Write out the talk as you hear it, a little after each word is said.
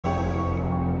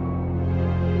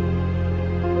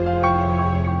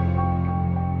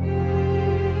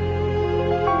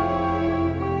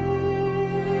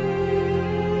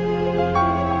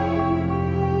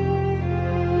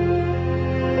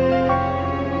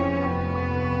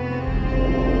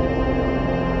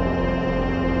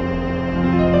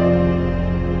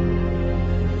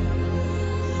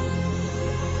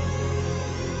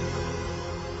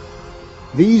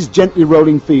These gently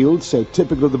rolling fields, so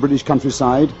typical of the British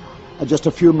countryside, are just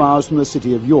a few miles from the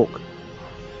city of York.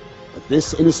 But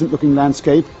this innocent-looking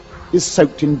landscape is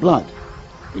soaked in blood.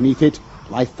 Beneath it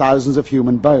lie thousands of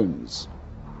human bones.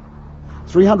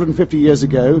 350 years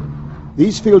ago,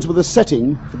 these fields were the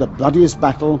setting for the bloodiest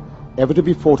battle ever to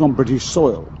be fought on British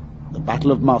soil, the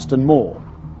Battle of Marston Moor,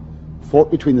 fought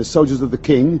between the soldiers of the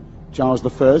King, Charles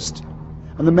I,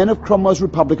 and the men of Cromwell's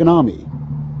Republican Army.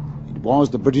 It was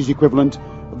the British equivalent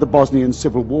of the Bosnian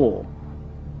Civil War.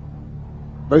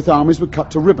 Both armies were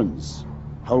cut to ribbons.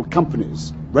 Whole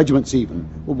companies, regiments even,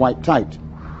 were wiped out.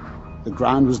 The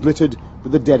ground was littered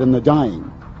with the dead and the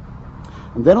dying.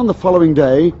 And then on the following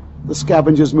day, the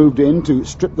scavengers moved in to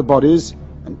strip the bodies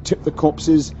and tip the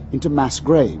corpses into mass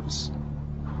graves.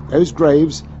 Those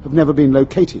graves have never been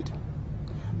located.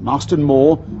 Marston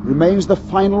Moor remains the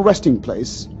final resting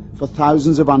place for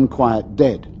thousands of unquiet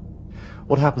dead.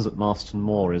 What happens at Marston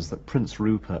Moor is that Prince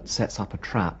Rupert sets up a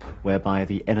trap whereby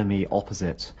the enemy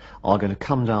opposite are going to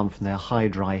come down from their high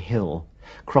dry hill,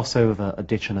 cross over a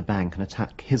ditch and a bank and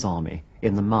attack his army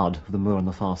in the mud of the moor on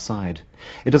the far side.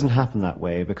 It doesn't happen that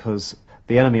way because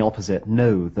the enemy opposite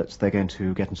know that they're going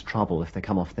to get into trouble if they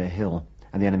come off their hill,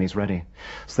 and the enemy's ready.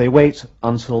 So they wait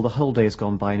until the whole day's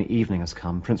gone by and evening has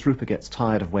come. Prince Rupert gets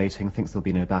tired of waiting, thinks there'll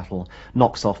be no battle,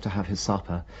 knocks off to have his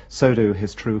supper. So do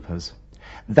his troopers.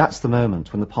 That's the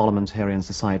moment when the parliamentarians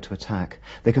decide to attack.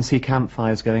 They can see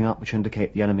campfires going up which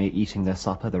indicate the enemy eating their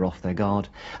supper, they're off their guard.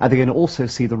 And they can also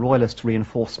see the royalist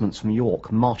reinforcements from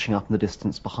York marching up in the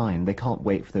distance behind. They can't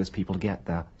wait for those people to get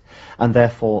there. And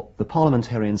therefore the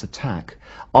parliamentarians attack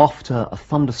after a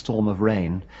thunderstorm of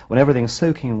rain, when everything's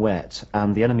soaking wet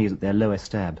and the enemy is at their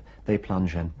lowest ebb. They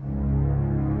plunge in.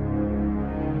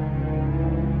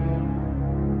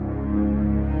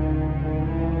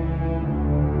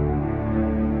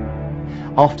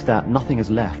 After that, nothing is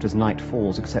left as night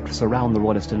falls except to surround the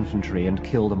royalist infantry and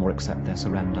kill them or accept their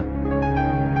surrender.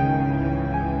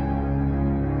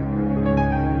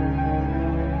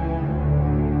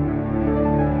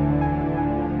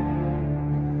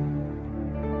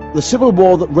 The civil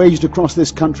war that raged across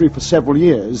this country for several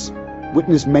years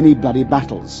witnessed many bloody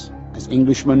battles, as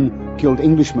Englishmen killed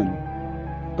Englishmen.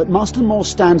 But Marston Moor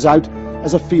stands out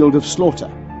as a field of slaughter,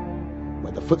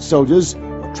 where the foot soldiers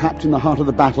were trapped in the heart of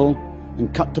the battle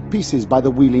and cut to pieces by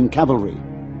the wheeling cavalry.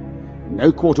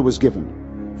 No quarter was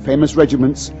given. Famous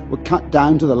regiments were cut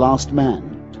down to the last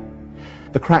man.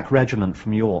 The crack regiment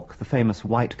from York, the famous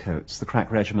Whitecoats, the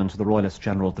crack regiment of the Royalist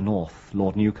General of the North,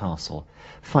 Lord Newcastle,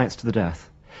 fights to the death.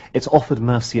 It's offered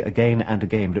mercy again and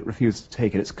again, but it refuses to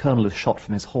take it. Its colonel is shot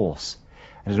from his horse,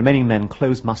 and his remaining men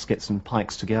close muskets and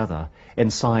pikes together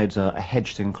inside a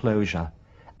hedged enclosure,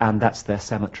 and that's their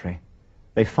cemetery.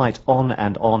 They fight on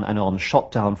and on and on,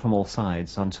 shot down from all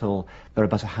sides, until there are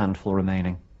but a handful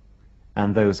remaining.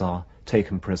 And those are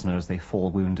taken prisoner as they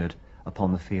fall wounded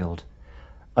upon the field.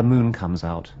 A moon comes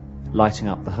out, lighting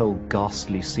up the whole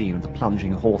ghastly scene with the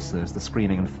plunging horses, the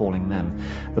screaming and falling men,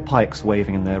 the pikes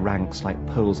waving in their ranks like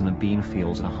poles in a bean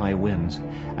field in a high wind,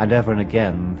 and ever and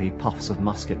again the puffs of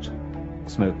musket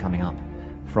smoke coming up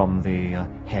from the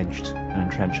hedged and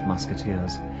entrenched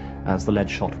musketeers as the lead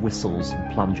shot whistles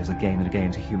and plunges again and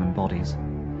again to human bodies.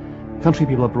 Country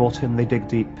people are brought in, they dig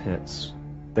deep pits.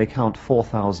 They count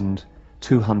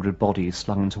 4,200 bodies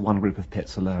slung into one group of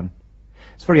pits alone.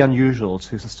 It's very unusual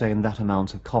to sustain that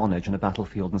amount of carnage in a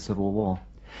battlefield in the Civil War.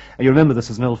 And you remember this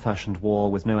is an old-fashioned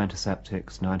war with no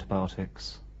antiseptics, no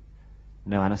antibiotics,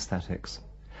 no anesthetics.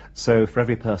 So for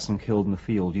every person killed in the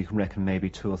field, you can reckon maybe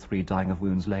 2 or 3 dying of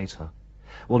wounds later.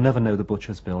 We'll never know the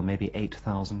butcher's bill, maybe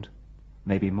 8,000,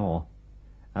 maybe more,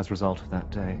 as a result of that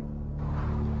day.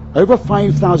 Over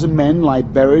 5,000 men lie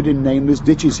buried in nameless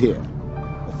ditches here.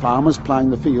 The farmers ploughing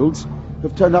the fields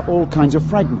have turned up all kinds of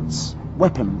fragments,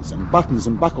 weapons and buttons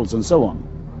and buckles and so on.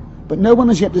 But no one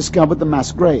has yet discovered the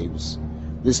mass graves.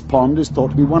 This pond is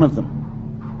thought to be one of them.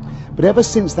 But ever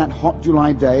since that hot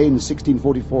July day in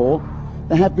 1644,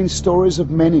 there have been stories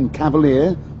of men in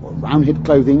cavalier or roundhead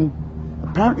clothing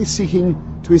apparently seeking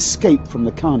to escape from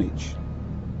the carnage.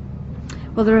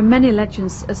 Well, there are many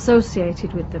legends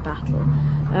associated with the battle.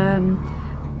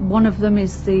 One of them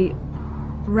is the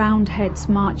Roundheads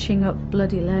marching up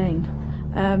Bloody Lane.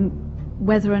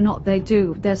 Whether or not they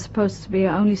do, they're supposed to be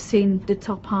only seen the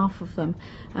top half of them,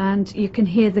 and you can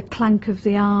hear the clank of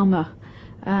the armour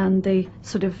and the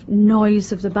sort of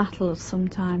noise of the battle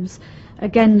sometimes.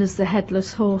 Again, there's the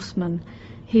Headless Horseman.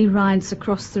 He rides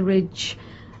across the ridge.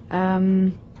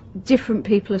 Different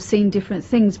people have seen different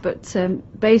things, but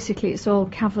basically it's all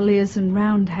cavaliers and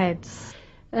roundheads.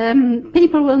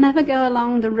 People will never go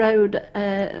along the road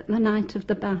the night of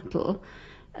the battle,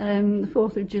 the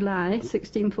 4th of July,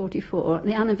 1644,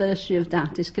 the anniversary of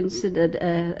that is considered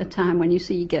a time when you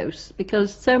see ghosts,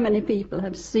 because so many people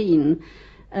have seen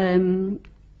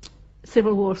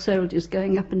Civil War soldiers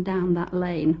going up and down that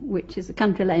lane, which is a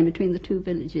country lane between the two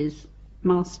villages,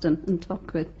 Marston and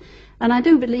Tockwith. And I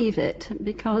do believe it,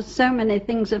 because so many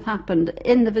things have happened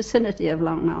in the vicinity of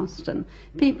Long Marston.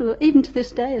 People, even to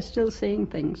this day, are still seeing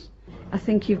things. I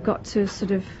think you've got to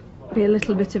sort of be a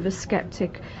little bit of a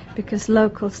sceptic, because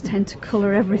locals tend to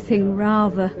colour everything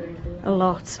rather a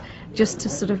lot just to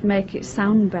sort of make it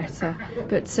sound better.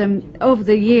 But over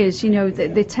the years, you know,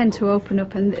 they tend to open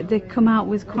up and they come out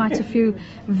with quite a few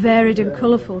varied and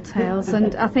colourful tales,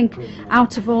 and I think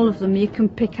out of all of them you can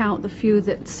pick out the few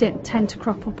that tend to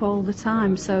crop up all the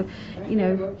time. So, you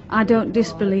know, I don't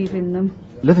disbelieve in them.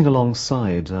 Living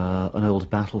alongside an old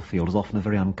battlefield is often a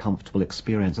very uncomfortable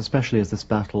experience, especially as this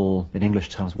battle, in English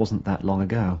terms, wasn't that long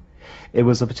ago. It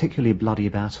was a particularly bloody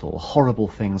battle. Horrible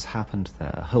things happened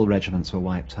there. Whole regiments were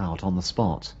wiped out on the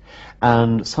spot.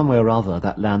 And some way or other,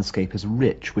 that landscape is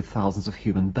rich with thousands of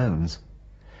human bones.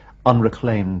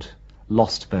 Unreclaimed,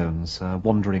 lost bones,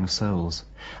 wandering souls.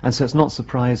 And so it's not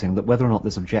surprising that whether or not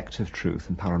there's objective truth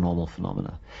in paranormal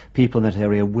phenomena, people in that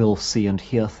area will see and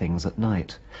hear things at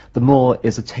night. The moor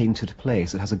is a tainted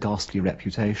place. It has a ghastly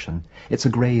reputation. It's a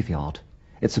graveyard.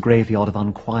 It's a graveyard of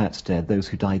unquiet dead, those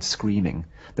who died screaming,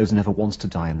 those who never wanted to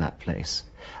die in that place.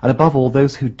 And above all,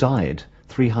 those who died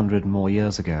 300 more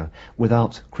years ago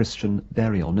without Christian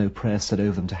burial, no prayer said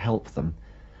over them to help them,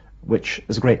 which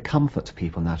is a great comfort to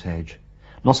people in that age.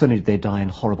 Not only did they die in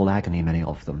horrible agony, many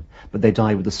of them, but they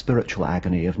died with the spiritual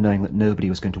agony of knowing that nobody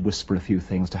was going to whisper a few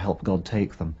things to help God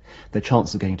take them. Their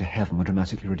chances of getting to heaven were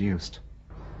dramatically reduced.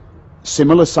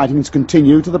 Similar sightings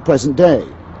continue to the present day,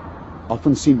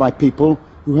 often seen by people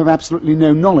who have absolutely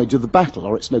no knowledge of the battle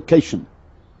or its location.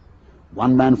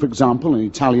 One man, for example, an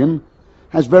Italian,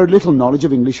 has very little knowledge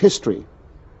of English history.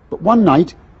 But one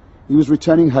night, he was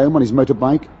returning home on his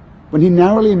motorbike when he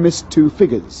narrowly missed two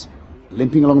figures,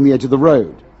 limping along the edge of the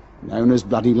road, known as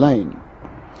Bloody Lane.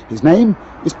 His name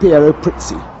is Piero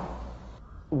Prizzi.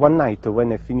 One night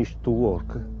when I finished to work,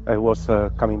 I was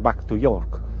coming back to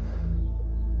York,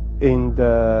 and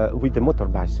with the motor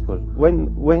bicycle.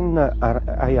 When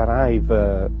I arrive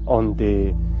on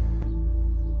the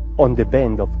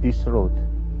bend of this road,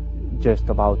 just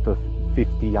about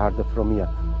 50 yards from here,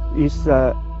 is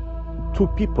two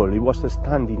people. He was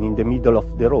standing in the middle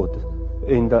of the road,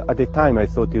 and at the time I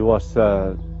thought it was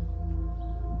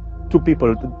two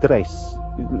people dressed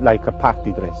like a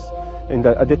party dress, and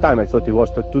at the time I thought it was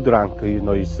too drunk. You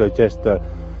know, it's just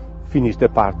finished the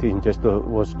party and just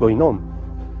was going home.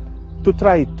 To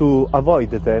try to avoid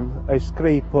them, I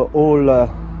scrape all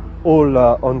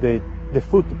on the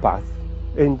footpath,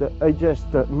 and I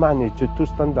just managed to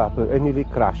stand up and nearly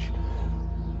crash.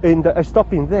 And I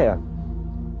stopped in there,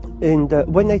 and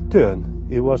when I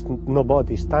turned, it was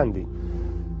nobody standing.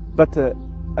 But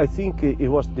I think it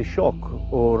was the shock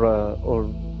or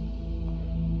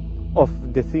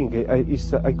of the thing.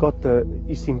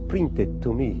 It's imprinted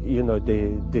to me. You know,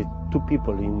 the two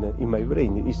people in my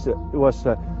brain. It was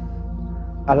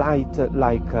a light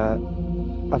like a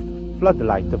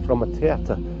floodlight from a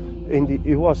theater, and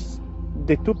it was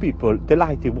the two people. The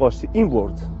light, it was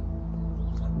inward,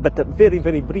 but a very,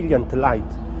 very brilliant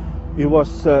light. It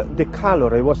was the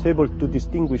color. I was able to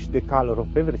distinguish the color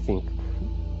of everything.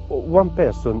 One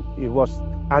person, he was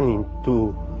hanging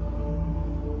to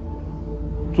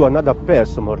another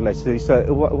person, more or less.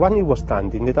 One he was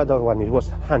standing, the other one he was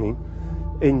hanging,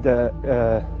 and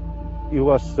he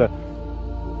was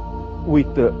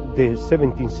with the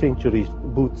 17th century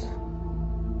boots.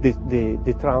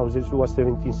 The trousers was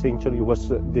 17th century.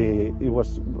 It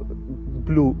was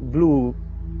blue,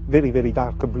 very, very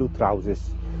dark blue trousers,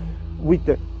 with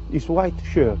his white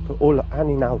shirt all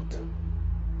hanging out.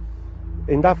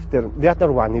 And after the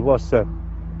other one, he was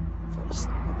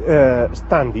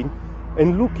standing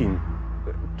and looking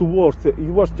towards. It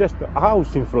was just a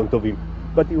house in front of him,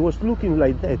 but he was looking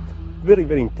like that, very,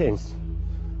 very intense,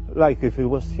 like if he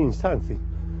was seeing something.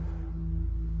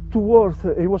 He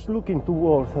was looking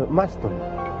towards Maston.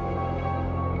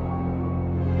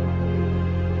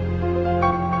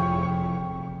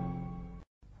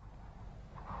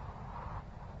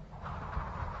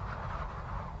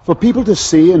 For people to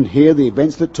see and hear the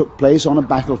events that took place on a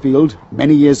battlefield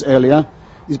many years earlier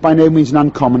is by no means an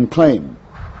uncommon claim.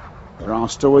 There are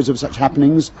stories of such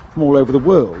happenings from all over the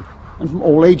world and from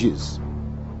all ages.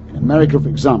 In America, for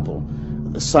example,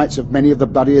 are the sites of many of the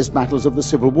bloodiest battles of the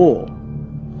Civil War.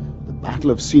 The Battle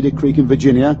of Cedar Creek in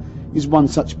Virginia is one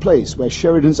such place where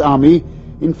Sheridan's army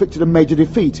inflicted a major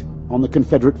defeat on the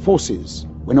Confederate forces,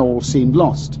 when all seemed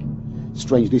lost,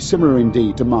 strangely similar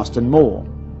indeed to Marston Moor.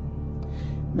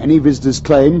 Many visitors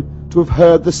claim to have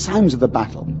heard the sounds of the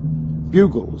battle,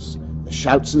 bugles, the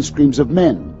shouts and screams of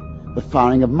men, the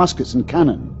firing of muskets and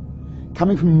cannon,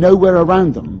 coming from nowhere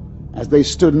around them as they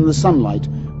stood in the sunlight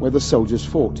where the soldiers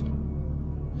fought.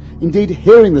 Indeed,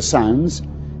 hearing the sounds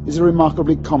is a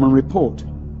remarkably common report.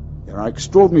 There are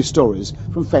extraordinary stories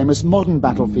from famous modern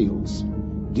battlefields,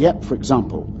 Dieppe, for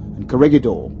example, and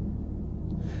Corregidor.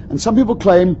 And some people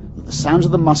claim that the sounds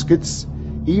of the muskets,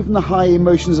 even the high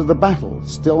emotions of the battle,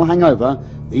 still hang over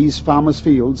these farmers'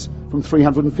 fields from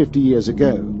 350 years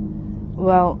ago.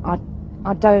 Well,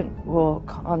 I don't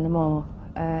walk on the moor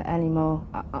anymore.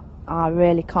 I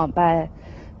really can't bear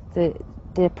the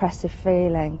oppressive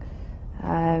feeling.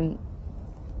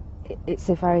 It's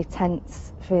a very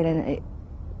tense feeling.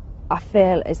 I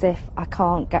feel as if I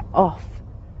can't get off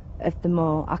of the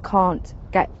moor. I can't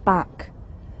get back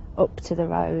up to the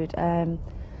road.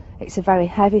 It's a very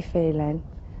heavy feeling.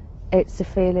 It's a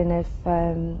feeling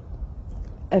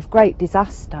of great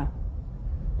disaster,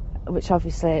 which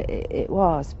obviously it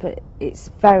was, but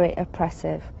it's very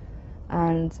oppressive,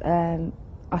 and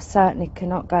I certainly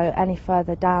cannot go any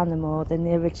further down the moor than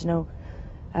the original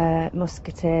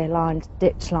musketeer-lined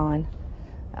ditch line.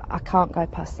 I can't go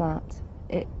past that.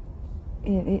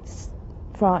 It's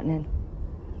frightening.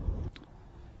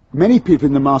 Many people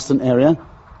in the Marston area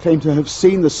claim to have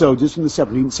seen the soldiers from the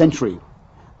 17th century,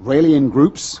 rarely in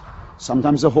groups,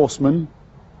 sometimes a horseman,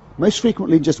 most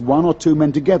frequently just one or two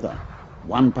men together,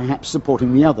 one perhaps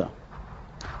supporting the other.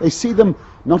 They see them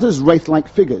not as wraith-like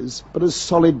figures, but as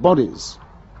solid bodies,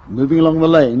 moving along the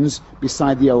lanes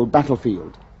beside the old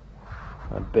battlefield.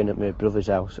 I'd been at my brother's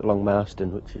house along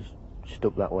Marston, which is just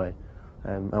up that way.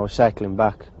 I was cycling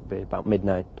back, it'd be about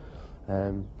midnight.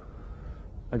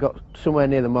 I got somewhere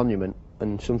near the monument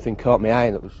and something caught my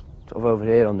eye that was sort of over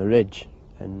here on the ridge,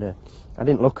 and I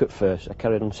didn't look at first. I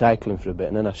carried on cycling for a bit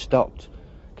and then I stopped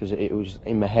because it was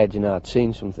in my head, you know, I'd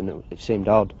seen something that it seemed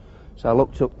odd. So I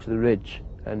looked up to the ridge,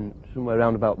 and somewhere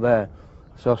around about there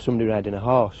I saw somebody riding a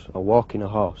horse, or walking a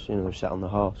horse, you know, they sat on the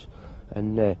horse.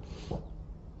 And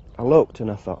I looked and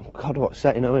I thought, God, what's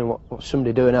that, you know what I mean, what's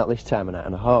somebody doing out this time of night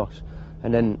on a horse?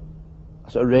 And then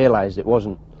I sort of realised it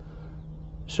wasn't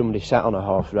somebody sat on a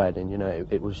horse riding, you know,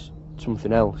 it was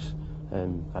something else.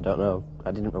 I don't know,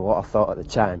 I didn't know what I thought at the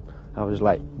time. I was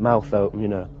like mouth open, you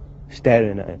know,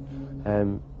 staring at it.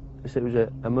 It was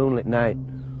a moonlit night,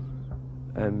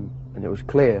 and it was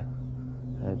clear,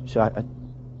 so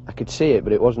I could see it,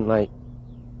 but it wasn't like,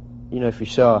 you know, if you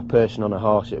saw a person on a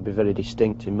horse it would be very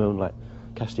distinct in moonlight,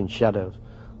 casting shadows.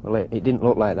 Well, it didn't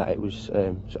look like that. It was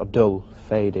sort of dull,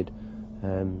 faded.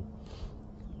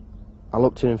 I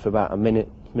looked at him for about a minute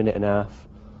and a half,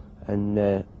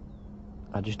 and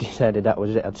I just decided that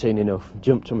was it. I'd seen enough.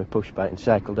 Jumped on my push bike and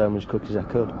cycled home as quick as I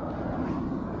could.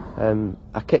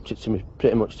 I kept it to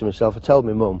pretty much to myself. I told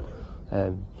my mum.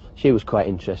 She was quite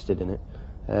interested in it,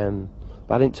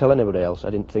 but I didn't tell anybody else. I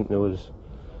didn't think there was.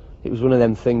 It was one of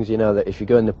them things, you know, that if you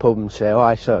go in the pub and say, "Oh,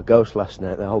 I saw a ghost last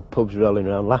night," the whole pub's rolling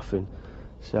around laughing.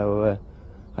 So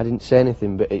I didn't say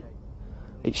anything, but it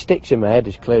sticks in my head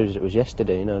as clear as it was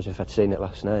yesterday, you know, as if I'd seen it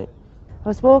last night. I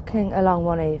was walking along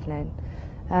one evening,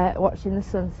 watching the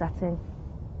sun setting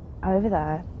over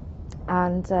there,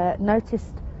 and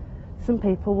noticed some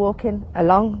people walking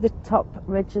along the top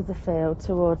ridge of the field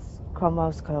towards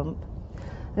Cromwell's Clump.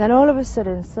 And then all of a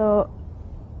sudden saw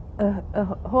a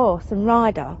horse and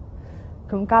rider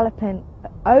come galloping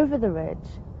over the ridge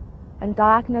and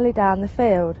diagonally down the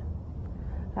field.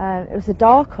 It was a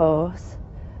dark horse.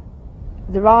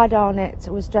 The rider on it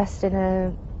was dressed in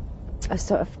a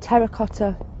sort of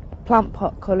terracotta plant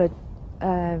pot coloured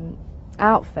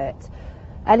outfit.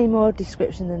 Any more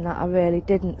description than that I really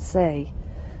didn't see.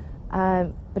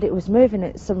 But it was moving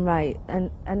at some rate,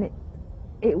 and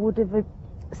it would have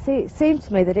it seemed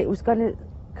to me that it was going to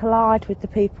collide with the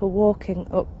people walking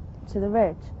up to the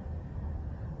ridge.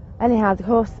 Anyhow, the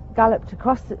horse galloped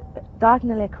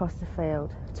diagonally across the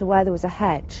field to where there was a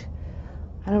hedge.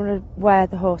 I don't know where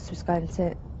the horse was going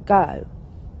to go,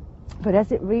 but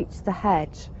as it reached the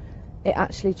hedge, it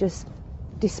actually just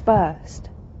dispersed.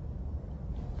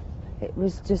 It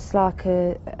was just like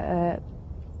a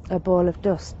ball of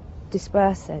dust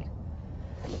dispersing,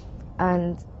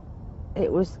 and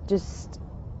it was just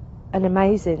an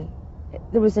amazing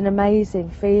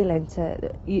feeling.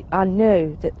 I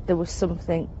knew that there was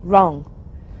something wrong,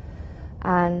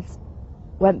 and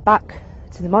went back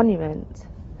to the monument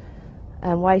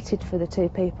and waited for the two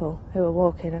people who were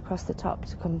walking across the top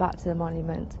to come back to the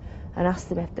monument, and asked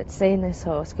them if they'd seen this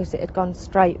horse, because it had gone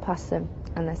straight past them,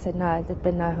 and they said no, there'd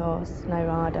been no horse, no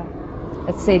rider,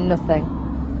 had seen nothing.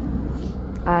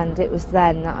 And it was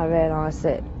then that I realised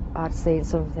that I'd seen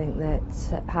something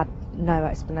that had no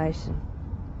explanation.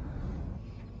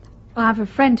 I have a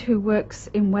friend who works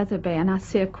in Wetherby, and I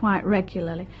see her quite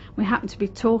regularly. We happened to be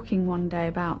talking one day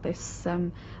about this,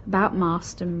 about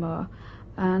Marston Moor,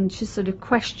 and she sort of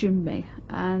questioned me,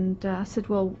 and I said,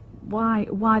 well,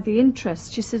 why the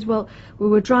interest? She says, well, we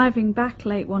were driving back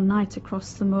late one night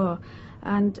across the moor,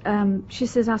 and she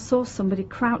says, I saw somebody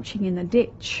crouching in a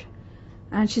ditch,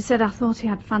 and she said, I thought he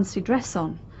had fancy dress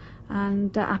on,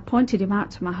 and I pointed him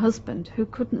out to my husband, who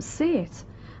couldn't see it,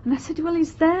 and I said, well,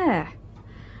 he's there.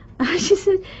 And she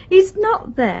said, he's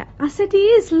not there. I said, he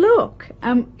is, look.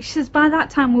 She says, by that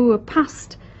time we were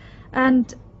past,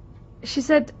 and she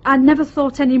said, I never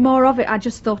thought any more of it, I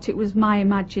just thought it was my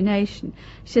imagination.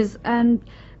 She says, and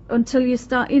until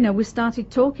we started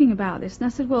talking about this, and I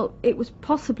said, well, it was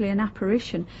possibly an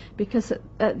apparition, because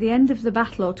at the end of the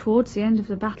battle, or towards the end of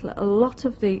the battle, a lot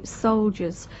of the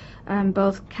soldiers,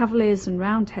 both Cavaliers and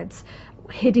Roundheads,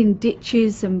 hid in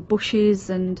ditches and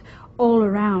bushes and all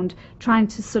around, trying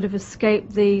to sort of escape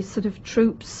the sort of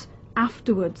troops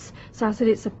afterwards. So I said,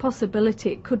 it's a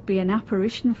possibility it could be an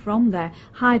apparition from there,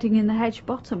 hiding in the hedge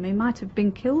bottom. He might have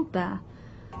been killed there.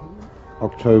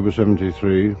 October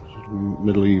 73,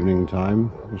 middle evening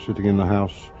time. I was sitting in the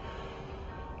house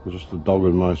with just the dog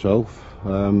and myself.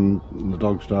 And the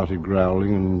dog started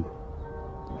growling and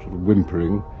sort of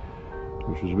whimpering,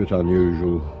 which was a bit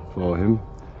unusual for him,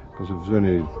 because if there's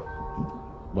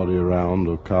anybody around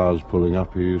or cars pulling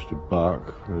up, he used to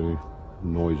bark very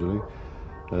noisily.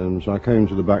 So I came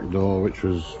to the back door, which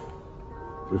was,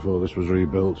 before this was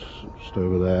rebuilt, just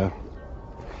over there,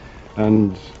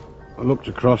 and I looked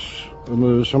across, and there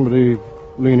was somebody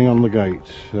leaning on the gate.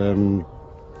 So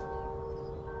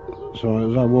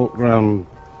as I walked round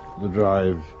the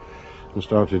drive and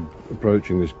started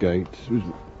approaching this gate,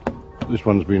 this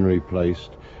one's been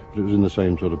replaced, but it was in the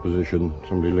same sort of position,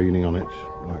 somebody leaning on it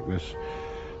like this,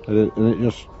 and it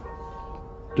just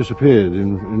disappeared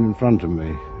in front of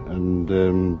me, and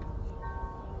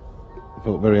I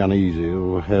felt very uneasy.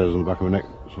 All the hairs on the back of my neck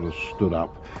sort of stood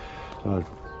up. So I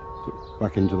got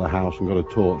back into the house and got a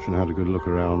torch and had a good look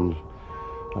around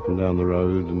up and down the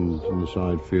road and in the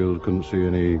side field. Couldn't see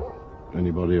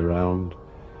anybody around,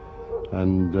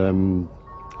 and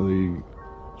the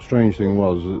strange thing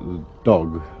was that the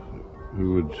dog,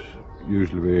 who would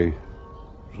usually be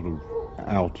sort of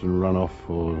out and run off,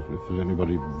 or if there's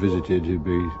anybody visited, he'd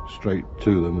be straight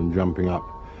to them and jumping up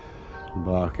and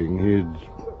barking. He had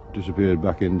disappeared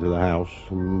back into the house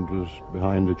and was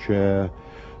behind a chair,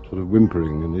 sort of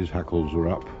whimpering, and his hackles were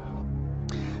up.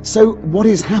 So what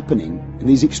is happening in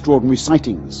these extraordinary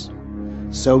sightings?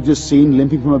 Soldiers seen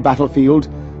limping from a battlefield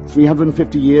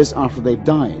 350 years after they've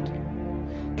died.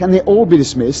 Can they all be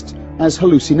dismissed as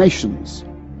hallucinations,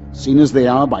 seen as they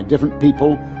are by different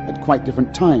people at quite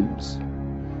different times?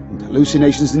 And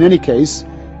hallucinations in any case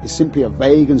is simply a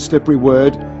vague and slippery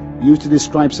word used to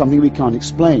describe something we can't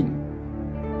explain.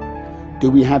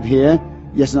 Do we have here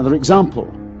yet another example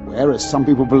where, as some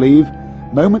people believe,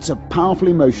 moments of powerful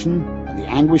emotion and the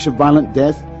anguish of violent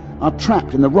death are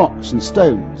trapped in the rocks and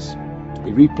stones, to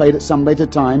be replayed at some later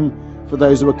time for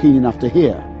those who are keen enough to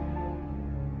hear?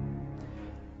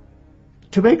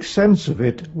 To make sense of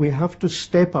it, we have to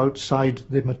step outside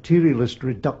the materialist,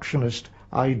 reductionist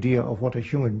idea of what a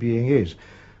human being is.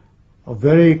 A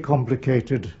very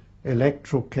complicated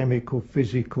electrochemical,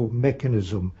 physical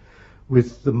mechanism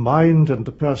with the mind and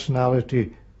the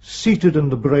personality seated in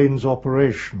the brain's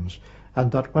operations,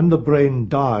 and that when the brain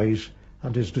dies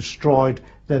and is destroyed,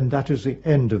 then that is the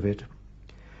end of it.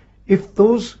 If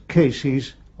those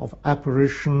cases of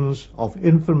apparitions, of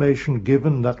information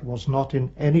given that was not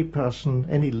in any person,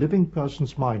 any living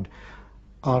person's mind,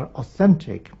 are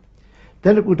authentic,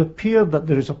 then it would appear that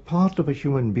there is a part of a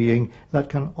human being that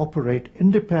can operate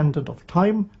independent of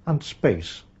time and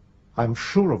space. I'm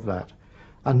sure of that,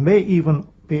 and may even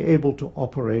be able to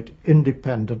operate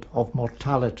independent of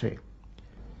mortality.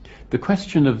 The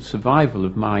question of survival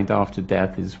of mind after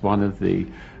death is one of the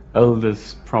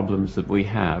oldest problems that we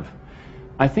have.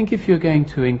 I think if you're going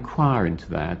to inquire into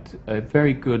that, a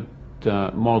very good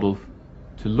model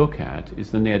to look at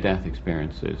is the near-death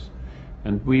experiences.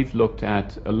 And we've looked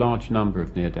at a large number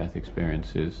of near-death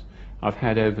experiences. I've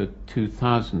had over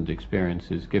 2,000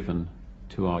 experiences given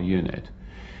to our unit.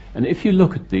 And if you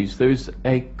look at these, there is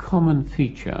a common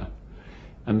feature.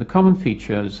 And the common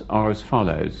features are as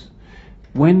follows.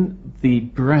 When the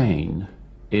brain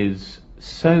is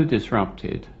so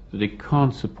disrupted that it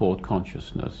can't support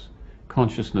consciousness,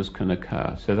 consciousness can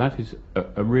occur. So that is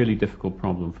a really difficult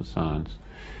problem for science.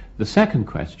 The second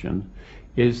question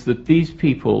is that these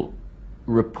people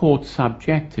report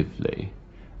subjectively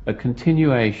a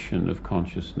continuation of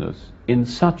consciousness in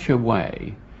such a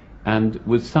way and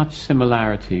with such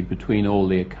similarity between all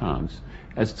the accounts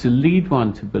as to lead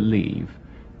one to believe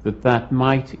that that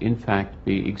might in fact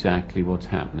be exactly what's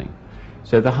happening.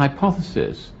 So the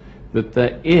hypothesis that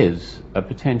there is a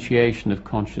potentiation of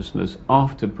consciousness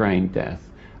after brain death,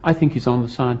 I think, is on the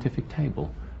scientific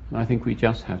table, and I think we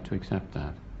just have to accept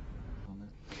that.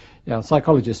 Yeah,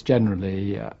 psychologists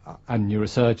generally and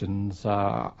neurosurgeons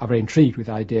are very intrigued with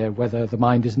the idea of whether the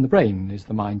mind is in the brain. Is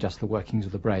the mind just the workings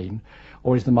of the brain,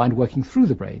 or is the mind working through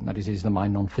the brain? That is the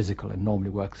mind non-physical and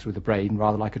normally works through the brain,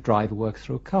 rather like a driver works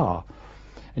through a car?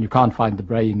 And you can't find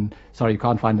you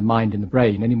can't find the mind in the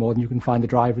brain any more than you can find the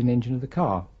driver in the engine of the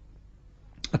car.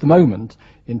 At the moment,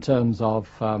 in terms of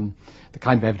the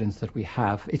kind of evidence that we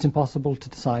have, it's impossible to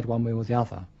decide one way or the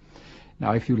other.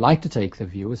 Now, if you like to take the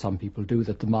view, as some people do,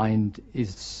 that the mind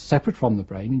is separate from the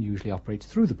brain and usually operates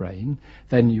through the brain,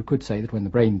 then you could say that when the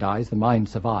brain dies, the mind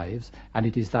survives, and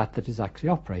it is that is actually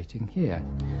operating here.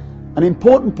 An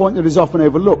important point that is often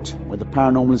overlooked where the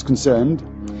paranormal is concerned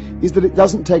is that it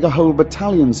doesn't take a whole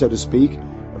battalion, so to speak,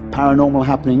 of paranormal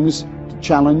happenings to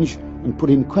challenge and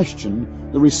put in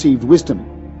question the received wisdom.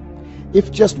 If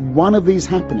just one of these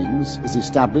happenings is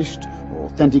established or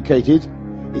authenticated,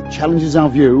 it challenges our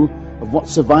view of what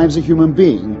survives a human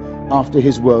being after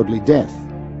his worldly death.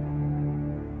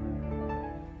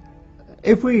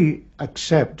 If we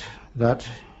accept that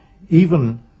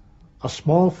even a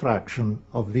small fraction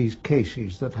of these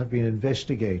cases that have been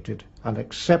investigated and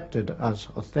accepted as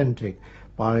authentic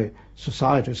by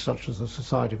societies such as the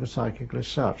Society for Psychic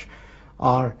Research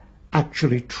are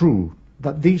actually true,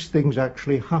 that these things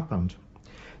actually happened,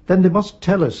 then they must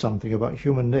tell us something about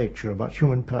human nature, about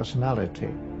human personality.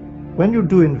 When you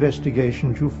do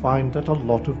investigations, you find that a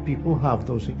lot of people have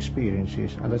those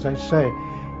experiences, and as I say,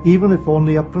 even if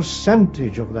only a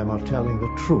percentage of them are telling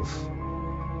the truth,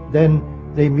 then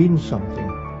they mean something.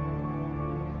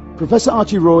 Professor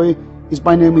Archie Roy is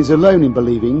by no means alone in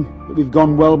believing that we've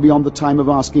gone well beyond the time of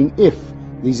asking if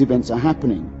these events are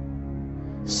happening.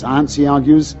 Science, he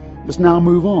argues, must now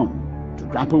move on to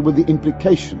grapple with the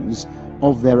implications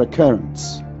of their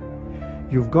occurrence.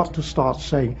 You've got to start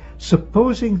saying,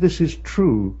 supposing this is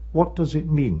true, what does it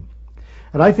mean?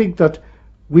 And I think that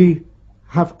we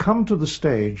have come to the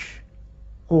stage,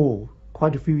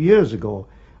 quite a few years ago,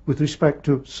 with respect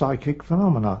to psychic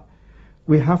phenomena.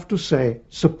 We have to say,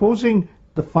 supposing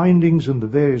the findings in the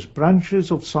various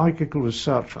branches of psychical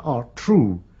research are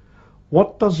true,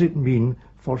 what does it mean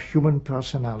for human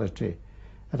personality?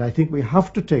 And I think we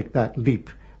have to take that leap.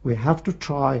 We have to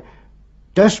try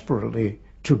desperately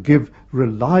to give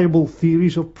reliable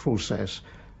theories of process.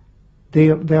 They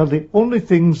are the only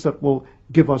things that will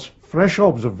give us fresh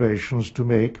observations to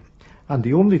make, and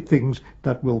the only things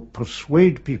that will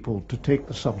persuade people to take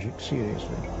the subject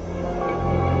seriously.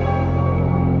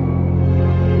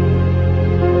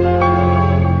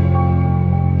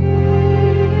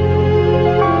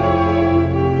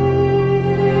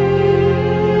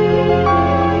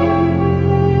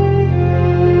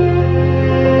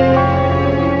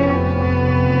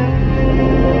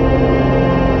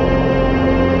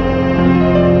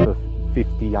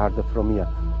 From here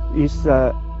is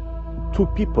two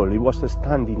people. He was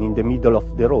standing in the middle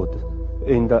of the road,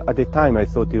 and at the time I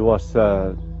thought it was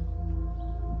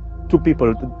two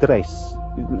people dressed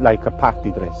like a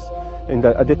party dress, and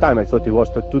at the time I thought it was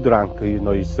too drunk,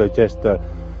 he's just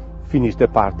finished the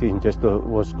party and just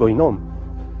was going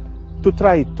home. To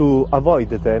try to avoid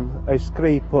them, I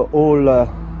scrape all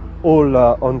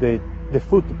on the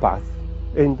footpath,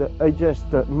 and I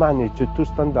just managed to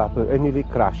stand up and nearly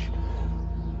crash.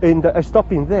 And I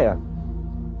stopped in there,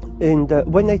 and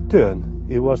when I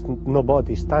turned, it was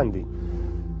nobody standing.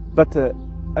 But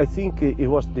I think it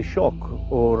was the shock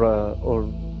or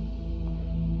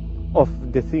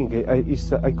of the thing.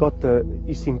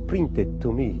 It's imprinted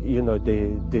to me.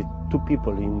 The two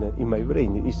people in my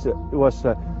brain. It was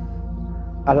a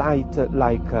light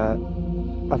like a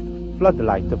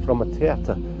floodlight from a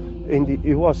theater, and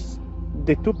it was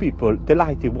the two people. The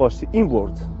light was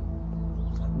inward,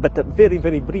 but a very,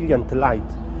 very brilliant light.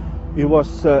 It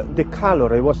was the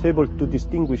color. I was able to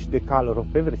distinguish the color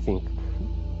of everything.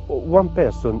 One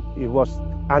person, he was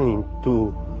running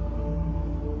to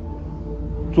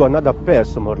another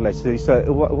person, more or less.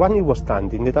 One he was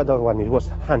standing, the other one he was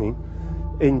running,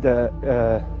 and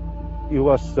he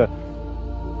was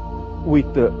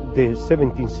with the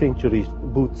 17th century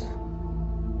boots,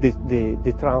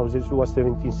 The trousers was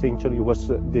 17th century.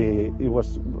 It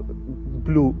was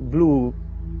blue,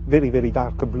 very very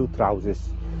dark blue trousers,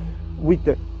 with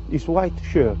his white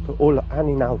shirt all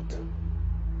hanging out.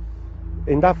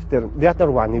 And after the other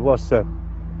one, he was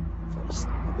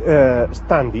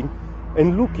standing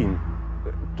and looking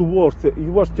towards. It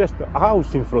was just a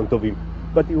house in front of him,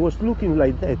 but he was looking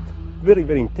like that, very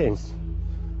very intense,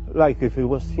 like if he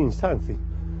was seeing something.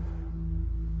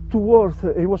 He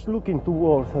was looking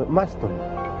towards Maston.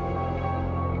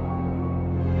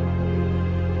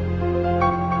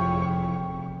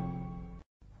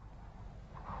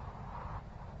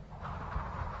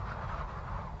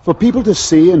 For people to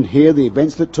see and hear the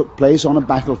events that took place on a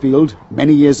battlefield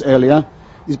many years earlier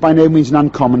is by no means an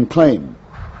uncommon claim.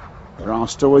 There are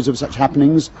stories of such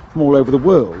happenings from all over the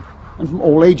world and from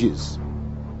all ages.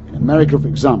 In America, for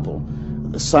example,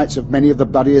 at the sites of many of the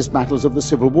bloodiest battles of the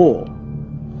Civil War.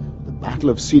 The Battle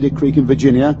of Cedar Creek in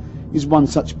Virginia is one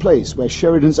such place where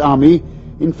Sheridan's army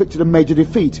inflicted a major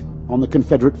defeat on the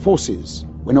Confederate forces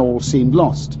when all seemed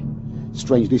lost,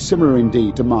 strangely similar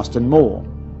indeed to Marston Moor.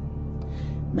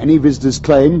 Many visitors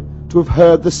claim to have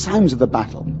heard the sounds of the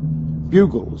battle,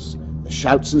 bugles, the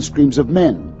shouts and screams of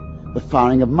men, the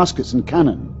firing of muskets and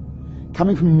cannon,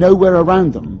 coming from nowhere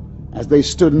around them as they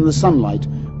stood in the sunlight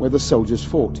where the soldiers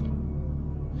fought.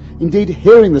 Indeed,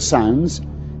 hearing the sounds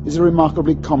is a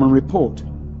remarkably common report.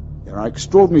 There are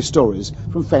extraordinary stories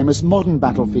from famous modern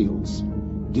battlefields,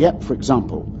 Dieppe, for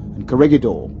example, and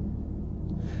Corregidor,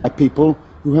 by people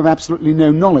who have absolutely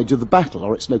no knowledge of the battle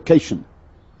or its location.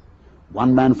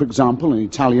 One man, for example, an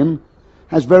Italian,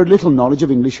 has very little knowledge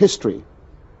of English history.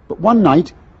 But one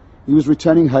night, he was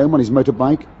returning home on his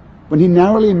motorbike when he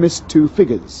narrowly missed two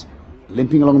figures,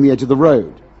 limping along the edge of the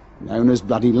road, known as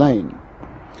Bloody Lane.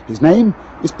 His name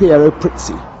is Piero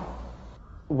Prizzi.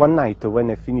 One night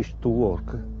when I finished to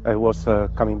work, I was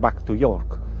coming back to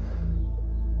York,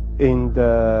 and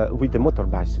with the motor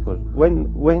bicycle.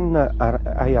 When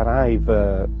I arrive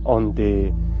on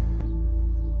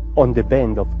the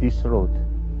bend of this road,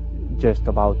 just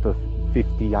about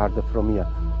 50 yards from here,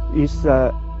 is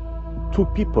two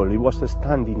people. He was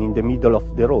standing in the middle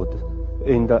of the road,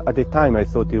 and at the time I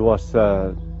thought it was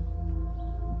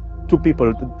two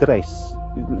people dressed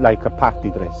like a party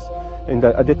dress, and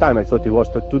at the time I thought it was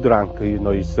too drunk,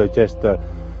 he's just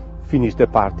finished the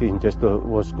party and just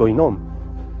was going home.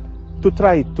 To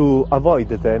try to avoid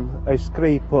them, I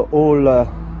scrape all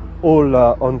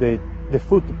on the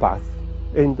footpath,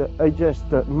 and I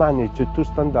just managed to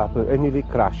stand up and nearly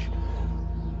crash.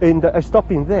 And I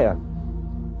stopped in there,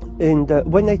 and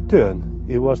when I turned,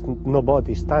 it was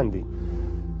nobody standing.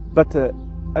 But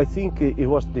I think it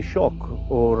was the shock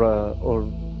or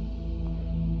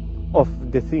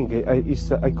of the thing. It's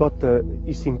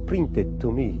imprinted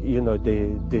to me.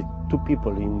 The two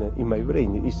people in my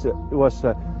brain. It was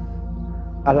a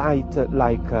light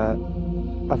like a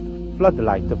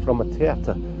floodlight from a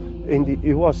theater, and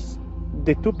it was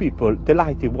the two people. The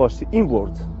light, it was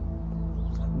inward,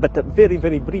 but a very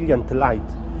very brilliant light.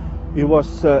 It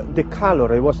was the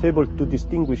color. I was able to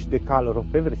distinguish the color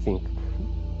of everything.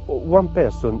 One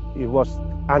person, he was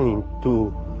hanging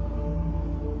to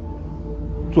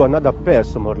another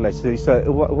person, more or less.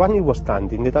 One he was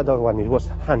standing, the other one he was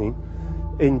hanging,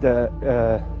 and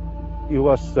he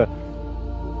was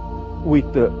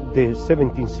with the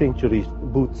 17th century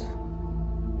boots.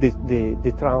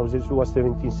 The trousers was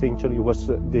 17th century.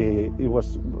 It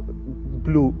was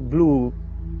blue,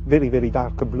 very very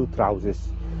dark blue trousers,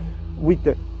 with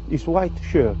his white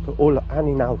shirt all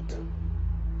hanging out.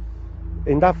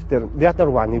 And after the other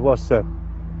one, he was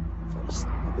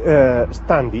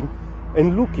standing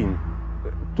and looking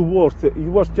towards. It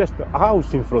was just a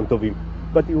house in front of him,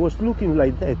 but he was looking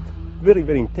like that, very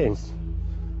very intense,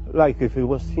 like if he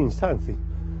was seeing something.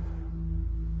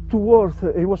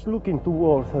 He was looking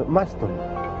towards Maston.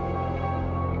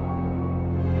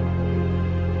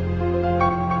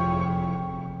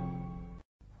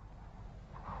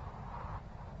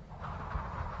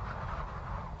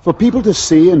 For people to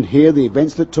see and hear the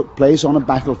events that took place on a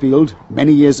battlefield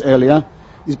many years earlier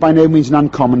is by no means an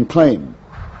uncommon claim.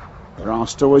 There are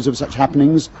stories of such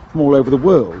happenings from all over the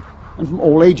world and from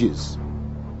all ages.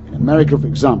 In America, for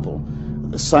example,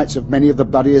 at the sites of many of the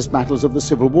bloodiest battles of the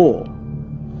Civil War.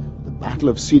 The Battle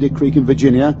of Cedar Creek in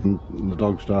Virginia. And the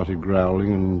dog started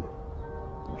growling and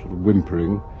sort of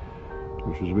whimpering,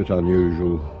 which was a bit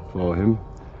unusual for him,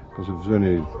 because if there's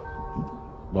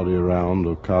anybody around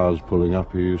or cars pulling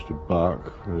up, he used to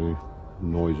bark very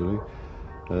noisily.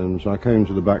 And so I came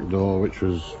to the back door, which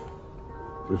was,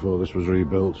 before this was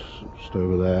rebuilt, just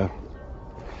over there,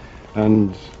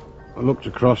 and I looked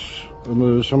across, and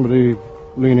there was somebody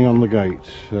leaning on the gate.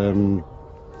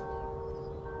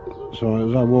 So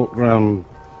as I walked round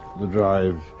the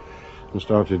drive and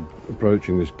started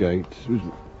approaching this gate,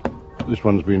 this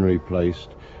one's been replaced,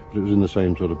 but it was in the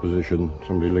same sort of position,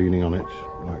 somebody leaning on it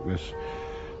like this,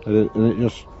 and it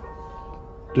just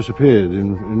disappeared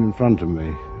in front of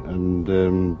me,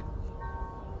 and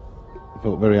I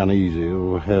felt very uneasy.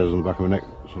 All the hairs on the back of my neck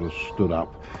sort of stood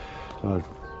up. So I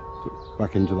got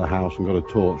back into the house and got a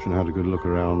torch and had a good look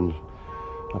around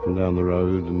up and down the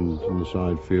road and in the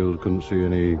side field. Couldn't see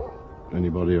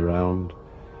anybody around,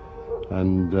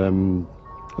 and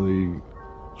the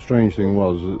strange thing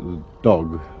was that the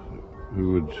dog,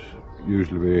 who would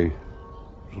usually be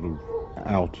sort of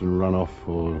out and run off,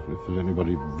 or if there's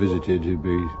anybody visited, he'd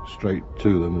be straight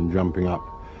to them and jumping up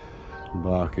and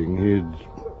barking. He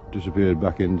had disappeared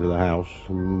back into the house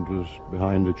and was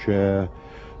behind a chair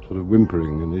sort of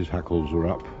whimpering, and his hackles were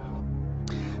up.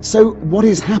 So what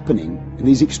is happening in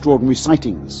these extraordinary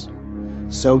sightings?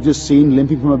 Soldiers seen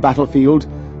limping from a battlefield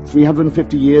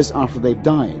 350 years after they've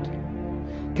died.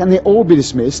 Can they all be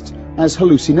dismissed as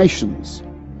hallucinations,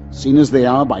 seen as they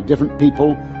are by different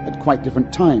people at quite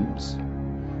different times?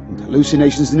 And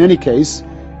hallucinations in any case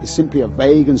is simply a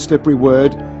vague and slippery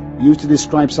word used to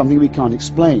describe something we can't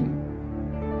explain.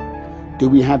 Do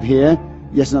we have here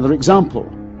yet another example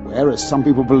where, as some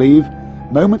people believe,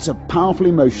 moments of powerful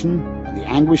emotion and the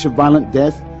anguish of violent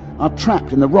death are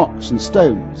trapped in the rocks and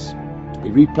stones, to be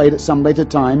replayed at some later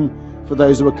time for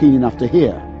those who are keen enough to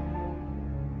hear?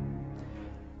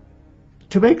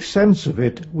 To make sense of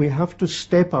it, we have to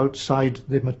step outside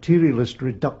the materialist,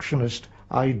 reductionist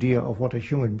idea of what a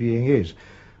human being is.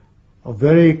 A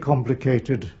very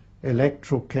complicated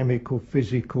electrochemical,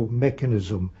 physical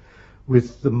mechanism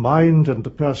with the mind and the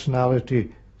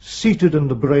personality seated in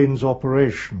the brain's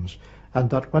operations, and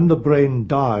that when the brain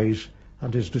dies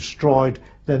and is destroyed,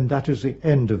 then that is the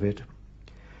end of it.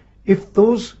 If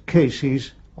those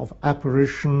cases of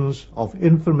apparitions, of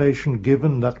information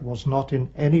given that was not in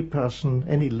any person,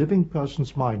 any living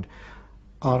person's mind,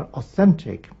 are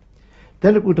authentic,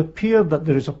 then it would appear that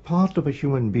there is a part of a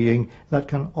human being that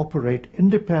can operate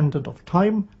independent of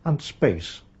time and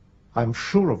space. I'm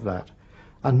sure of that,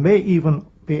 and may even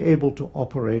be able to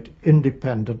operate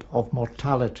independent of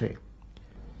mortality.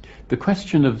 The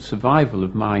question of survival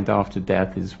of mind after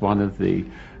death is one of the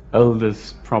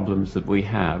oldest problems that we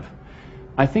have.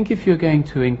 I think if you're going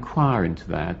to inquire into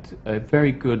that, a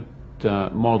very good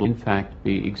model in fact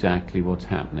be exactly what's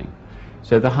happening.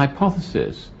 So the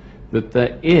hypothesis that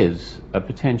there is a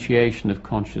potentiation of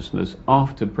consciousness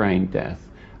after brain death,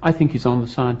 I think is on the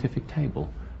scientific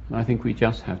table, and I think we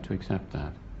just have to accept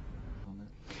that.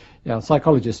 Yeah,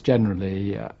 psychologists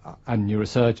generally and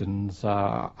neurosurgeons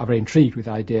are very intrigued with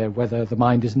the idea whether the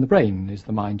mind is in the brain. Is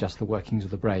the mind just the workings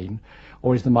of the brain,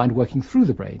 or is the mind working through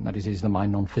the brain? That is the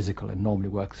mind non-physical and normally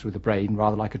works through the brain,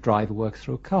 rather like a driver works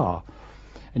through a car?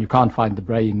 And you can't find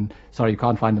you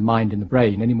can't find the mind in the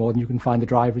brain any more than you can find the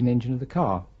driver in the engine of the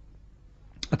car.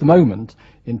 At the moment,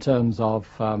 in terms of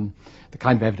the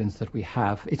kind of evidence that we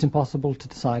have, it's impossible to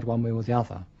decide one way or the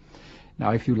other.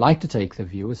 Now, if you like to take the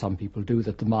view, as some people do,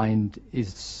 that the mind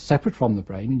is separate from the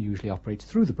brain and usually operates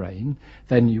through the brain,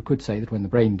 then you could say that when the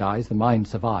brain dies, the mind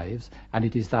survives, and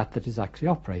it is that is actually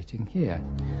operating here.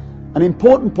 An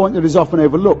important point that is often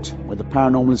overlooked where the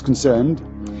paranormal is concerned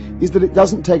is that it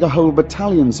doesn't take a whole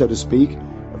battalion, so to speak,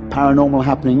 of paranormal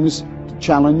happenings to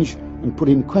challenge and put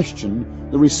in question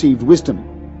the received wisdom.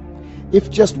 If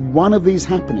just one of these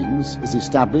happenings is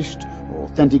established or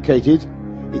authenticated,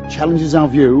 it challenges our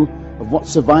view of what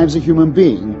survives a human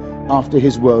being after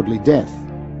his worldly death.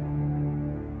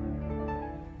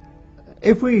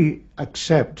 If we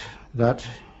accept that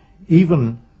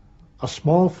even a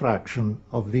small fraction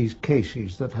of these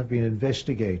cases that have been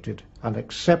investigated and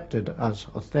accepted as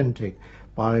authentic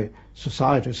by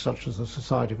societies such as the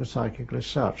Society for Psychic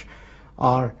Research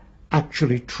are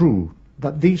actually true,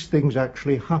 that these things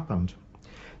actually happened,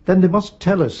 then they must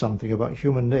tell us something about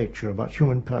human nature, about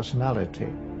human personality.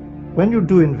 When you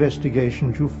do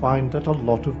investigations, you find that a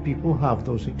lot of people have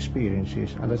those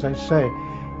experiences, and as I say,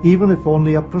 even if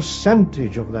only a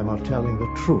percentage of them are telling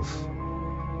the truth,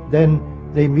 then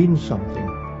they mean something.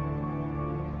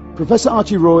 Professor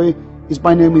Archie Roy is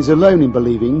by no means alone in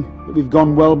believing that we've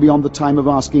gone well beyond the time of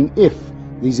asking if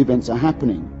these events are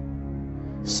happening.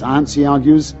 Science, he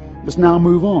argues, must now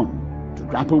move on to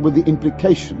grapple with the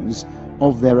implications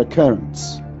of their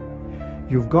occurrence.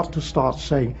 You've got to start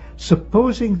saying,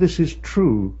 supposing this is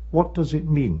true, what does it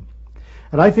mean?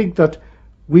 And I think that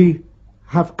we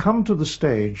have come to the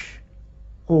stage,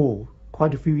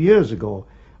 quite a few years ago,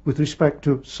 with respect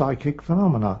to psychic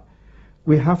phenomena.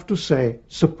 We have to say,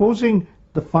 supposing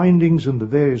the findings in the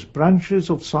various branches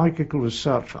of psychical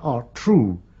research are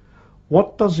true,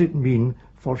 what does it mean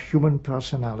for human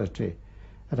personality?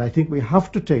 And I think we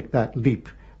have to take that leap.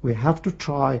 We have to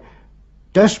try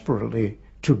desperately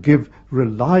to give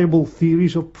reliable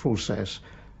theories of process.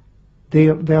 They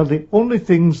are the only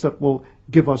things that will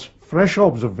give us fresh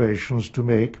observations to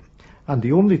make, and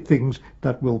the only things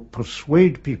that will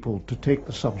persuade people to take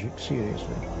the subject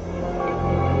seriously.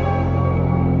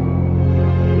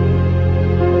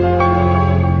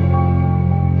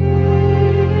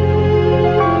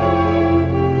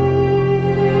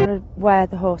 Where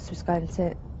the horse was going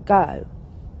to go,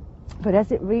 but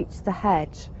as it reached the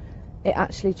hedge, it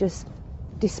actually just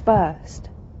dispersed.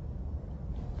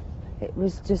 It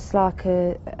was just like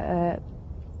a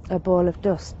ball of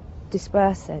dust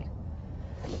dispersing,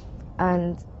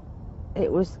 and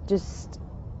it was just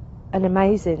an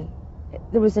amazing.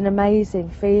 There was an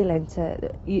amazing feeling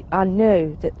I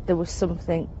knew that there was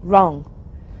something wrong,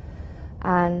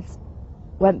 and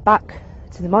went back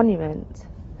to the monument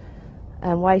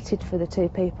and waited for the two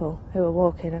people who were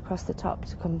walking across the top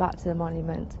to come back to the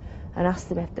monument, and asked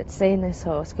them if they'd seen this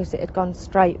horse, because it had gone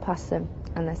straight past them,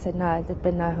 and they said no, there'd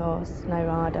been no horse, no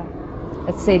rider,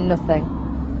 had seen nothing.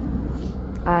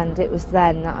 And it was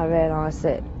then that I realised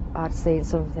that I'd seen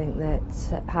something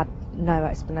that had no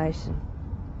explanation.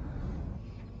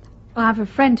 I have a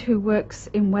friend who works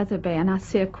in Wetherby, and I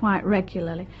see her quite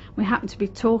regularly. We happened to be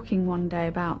talking one day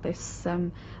about this,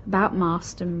 about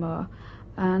Marston Moor,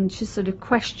 and she sort of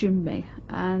questioned me,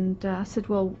 and I said,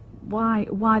 well,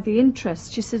 why the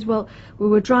interest? She says, well, we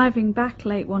were driving back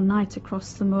late one night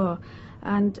across the moor,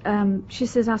 and she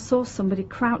says, I saw somebody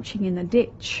crouching in a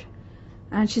ditch,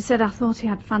 and she said, I thought he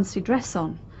had fancy dress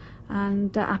on,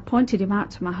 and I pointed him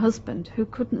out to my husband, who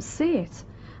couldn't see it,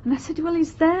 and I said, well,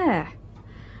 he's there.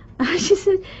 And she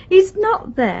said, he's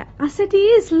not there. I said, he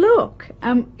is, look.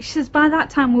 She says, by that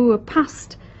time we were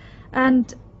past,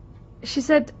 and she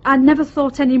said, I never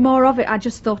thought any more of it, I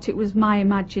just thought it was my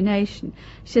imagination.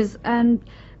 She says, and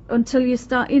until we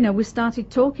started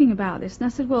talking about this, and I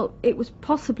said, well, it was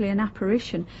possibly an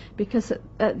apparition, because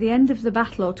at the end of the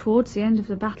battle, or towards the end of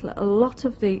the battle, a lot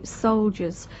of the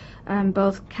soldiers,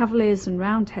 both Cavaliers and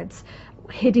Roundheads,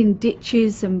 hid in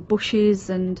ditches and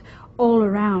bushes and all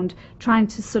around, trying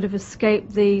to sort of escape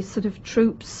the sort of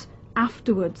troops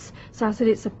afterwards. So I said,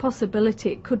 it's a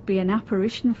possibility it could be an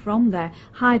apparition from there,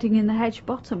 hiding in the hedge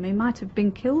bottom. He might have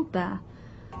been killed there.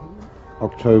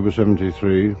 October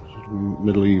 73,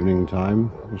 middle evening time.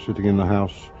 I was sitting in the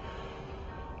house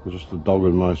with just the dog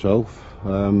and myself.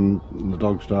 And the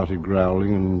dog started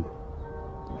growling and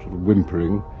sort of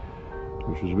whimpering,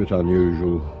 which was a bit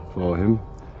unusual for him,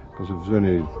 because if there's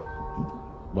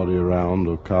anybody around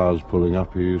or cars pulling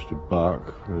up, he used to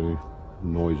bark very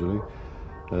noisily.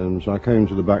 So I came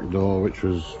to the back door, which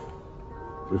was,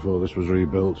 before this was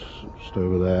rebuilt, just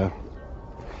over there,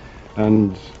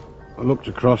 and I looked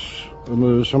across, and there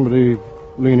was somebody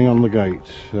leaning on the gate.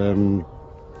 So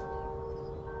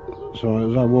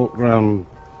as I walked round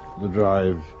the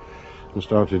drive and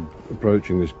started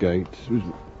approaching this gate,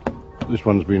 this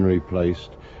one's been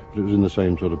replaced, but it was in the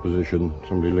same sort of position,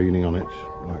 somebody leaning on it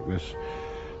like this,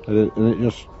 and it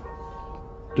just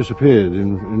disappeared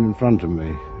in front of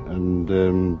me,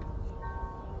 and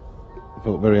I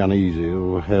felt very uneasy.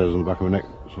 All the hairs on the back of my neck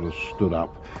sort of stood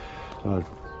up. So I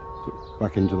got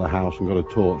back into the house and got a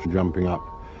torch, jumping up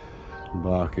and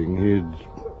barking. He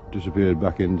had disappeared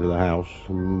back into the house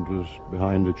and was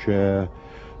behind a chair,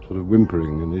 sort of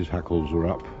whimpering, and his hackles were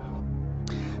up.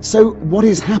 So what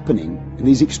is happening in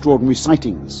these extraordinary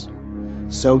sightings?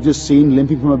 Soldiers seen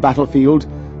limping from a battlefield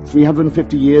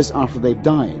 350 years after they've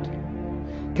died.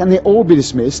 Can they all be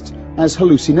dismissed as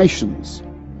hallucinations,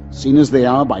 seen as they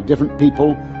are by different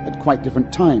people at quite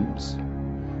different times?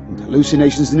 And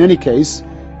hallucinations in any case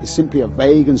is simply a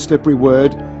vague and slippery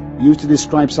word used to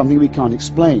describe something we can't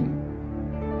explain.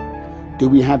 Do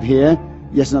we have here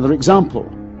yet another example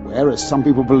where, as some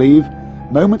people believe,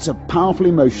 moments of powerful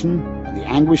emotion and the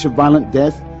anguish of violent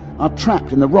death are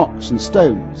trapped in the rocks and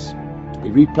stones, to be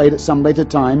replayed at some later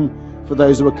time for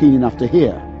those who are keen enough to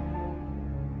hear?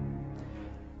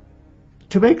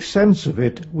 To make sense of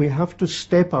it, we have to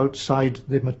step outside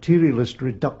the materialist,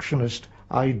 reductionist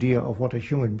idea of what a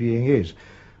human being is.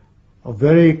 A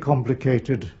very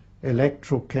complicated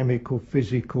electrochemical,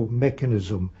 physical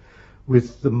mechanism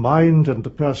with the mind and the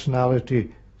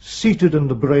personality seated in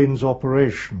the brain's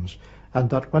operations, and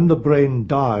that when the brain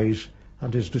dies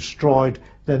and is destroyed,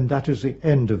 then that is the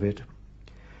end of it.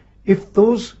 If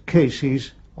those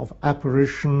cases of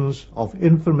apparitions, of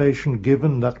information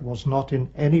given that was not in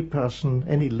any person,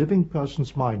 any living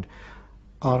person's mind,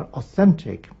 are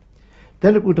authentic,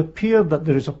 then it would appear that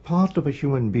there is a part of a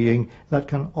human being that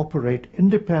can operate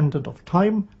independent of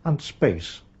time and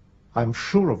space. I'm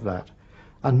sure of that,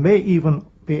 and may even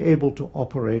be able to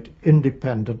operate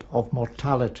independent of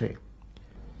mortality.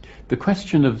 The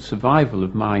question of survival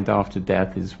of mind after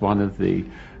death is one of the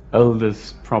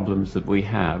oldest problems that we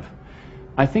have.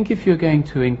 I think if you're going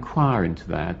to inquire into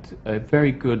that, a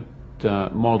very good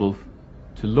model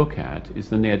to look at is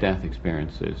the near-death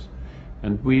experiences.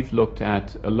 And we've looked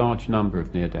at a large number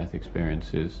of near-death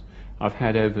experiences. I've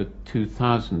had over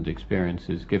 2,000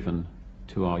 experiences given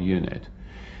to our unit.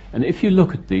 And if you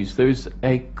look at these, there is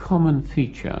a common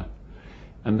feature.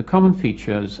 And the common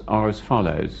features are as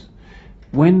follows.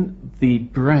 When the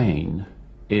brain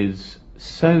is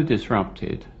so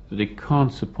disrupted that it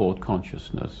can't support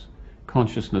consciousness,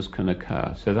 consciousness can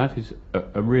occur. So that is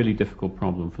a really difficult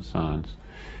problem for science.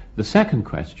 The second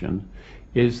question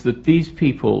is that these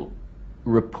people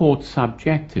report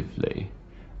subjectively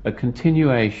a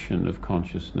continuation of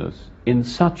consciousness in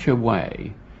such a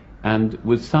way and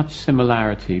with such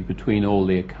similarity between all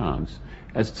the accounts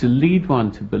as to lead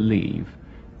one to believe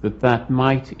that that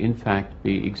might in fact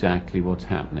be exactly what's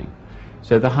happening.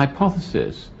 So the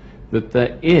hypothesis that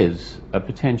there is a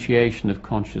potentiation of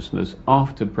consciousness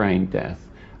after brain death,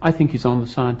 I think is on the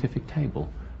scientific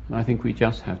table, and I think we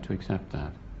just have to accept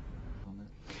that.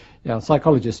 Yeah,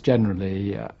 psychologists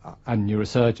generally and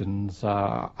neurosurgeons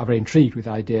are very intrigued with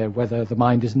the idea whether the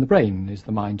mind is in the brain. Is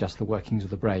the mind just the workings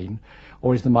of the brain,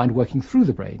 or is the mind working through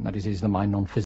the brain? That is the mind non-physical?